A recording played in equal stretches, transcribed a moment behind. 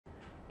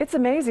It's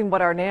amazing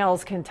what our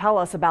nails can tell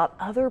us about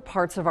other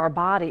parts of our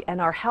body and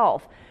our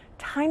health.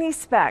 Tiny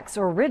specks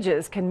or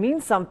ridges can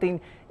mean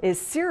something is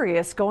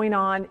serious going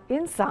on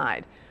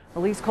inside.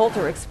 Elise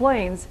Coulter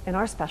explains in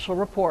our special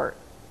report.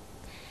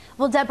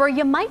 Well, Deborah,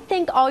 you might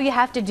think all you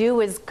have to do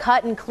is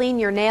cut and clean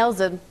your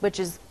nails, which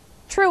is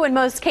true in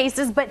most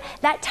cases, but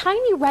that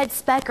tiny red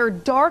speck or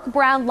dark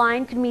brown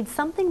line could mean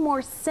something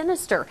more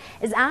sinister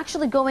is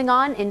actually going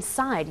on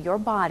inside your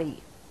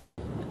body.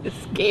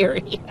 It's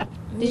scary.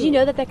 Did you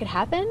know that could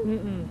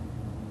happen?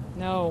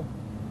 No,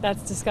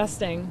 that's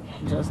disgusting.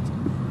 Just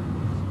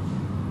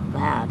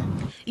bad.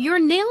 Your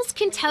nails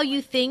can tell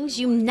you things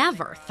you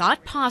never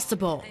thought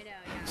possible.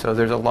 So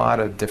there's a lot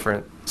of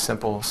different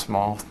simple,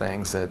 small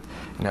things that,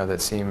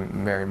 that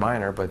seem very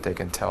minor, but they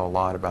can tell a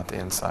lot about the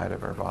inside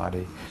of our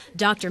body.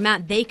 Dr.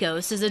 Matt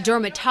Bakos is a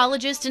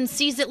dermatologist and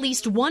sees at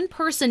least one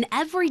person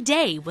every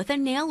day with a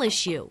nail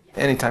issue.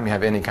 Anytime you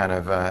have any kind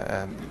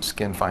of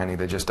skin finding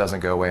that just doesn't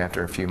go away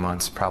after a few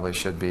months, probably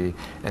should be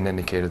an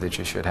indicator that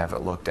you should have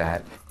it looked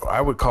at. I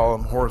would call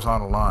them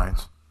horizontal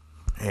lines,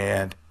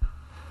 and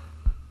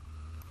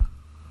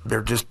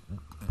they're just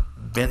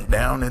bent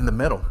down in the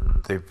middle.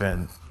 They've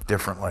been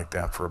different like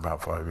that for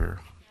about 5 years.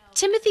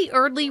 Timothy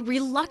Eardly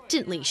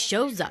reluctantly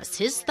shows us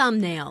his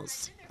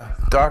thumbnails.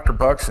 Dr.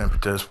 Buck's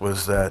impetus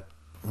was that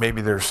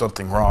maybe there's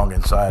something wrong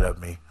inside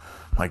of me,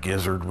 my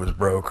gizzard was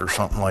broke or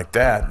something like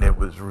that, and it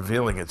was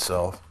revealing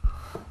itself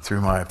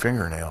through my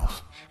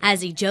fingernails.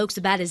 As he jokes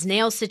about his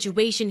nail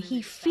situation,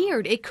 he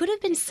feared it could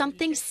have been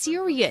something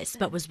serious,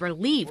 but was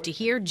relieved to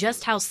hear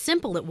just how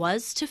simple it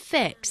was to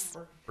fix.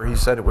 He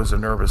said it was a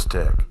nervous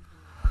tick.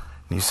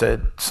 He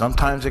said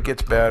sometimes it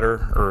gets better,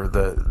 or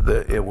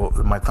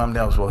my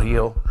thumbnails will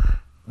heal,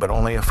 but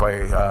only if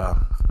I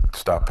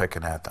stop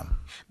picking at them.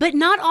 But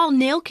not all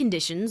nail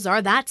conditions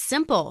are that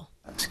simple.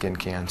 Skin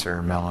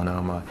cancer,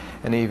 melanoma,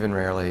 and even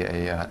rarely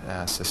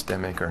a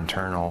systemic or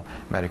internal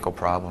medical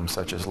problem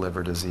such as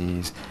liver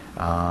disease,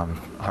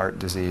 heart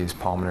disease,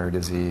 pulmonary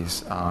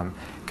disease,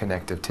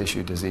 connective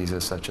tissue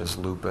diseases such as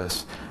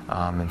lupus,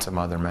 and some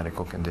other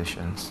medical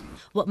conditions.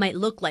 What might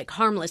look like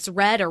harmless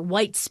red or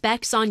white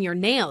specks on your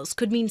nails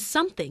could mean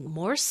something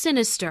more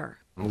sinister.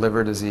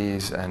 Liver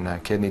disease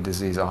and kidney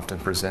disease often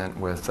present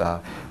with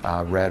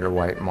red or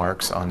white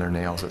marks on their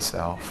nails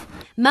itself.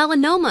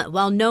 Melanoma,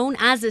 well known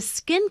as a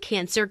skin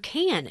cancer,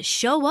 can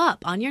show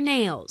up on your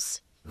nails.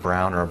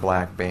 Brown or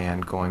black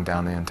band going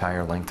down the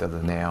entire length of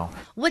the nail.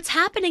 What's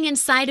happening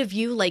inside of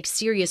you, like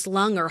serious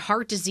lung or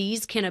heart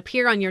disease, can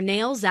appear on your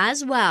nails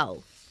as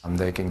well.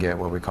 They can get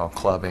what we call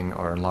clubbing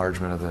or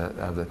enlargement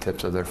of the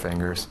tips of their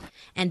fingers.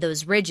 And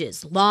those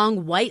ridges,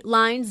 long white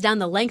lines down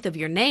the length of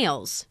your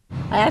nails.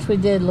 I actually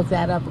did look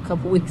that up a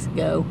couple weeks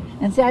ago.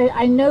 And see,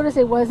 I noticed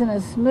it wasn't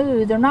as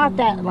smooth. They're not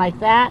that like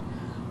that,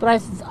 but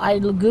I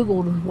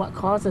Googled what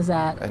causes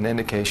that. An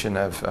indication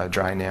of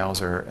dry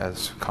nails, or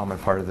as common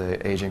part of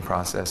the aging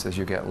process, is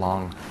you get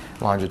long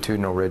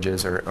longitudinal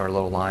ridges or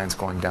little lines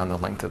going down the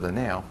length of the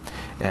nail.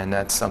 And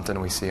that's something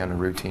we see on a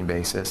routine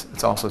basis.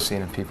 It's also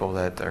seen in people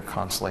that are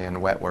constantly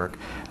in wet work,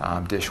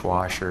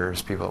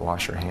 dishwashers, people that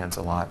wash their hands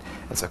a lot.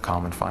 It's a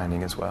common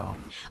finding as well.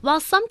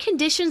 While some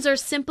conditions are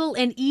simple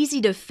and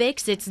easy to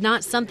fix, it's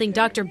not something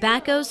Dr.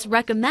 Bakos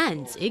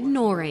recommends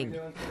ignoring.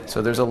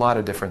 So there's a lot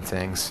of different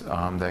things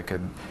that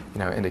could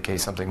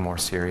indicate something more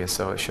serious,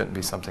 so it shouldn't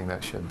be something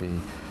that should be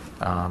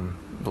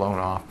blown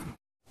off.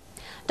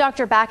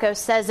 Dr. Bakos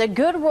says a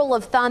good rule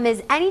of thumb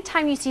is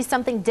anytime you see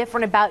something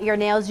different about your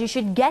nails, you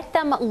should get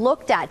them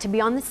looked at to be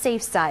on the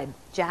safe side.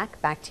 Jack,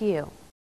 back to you.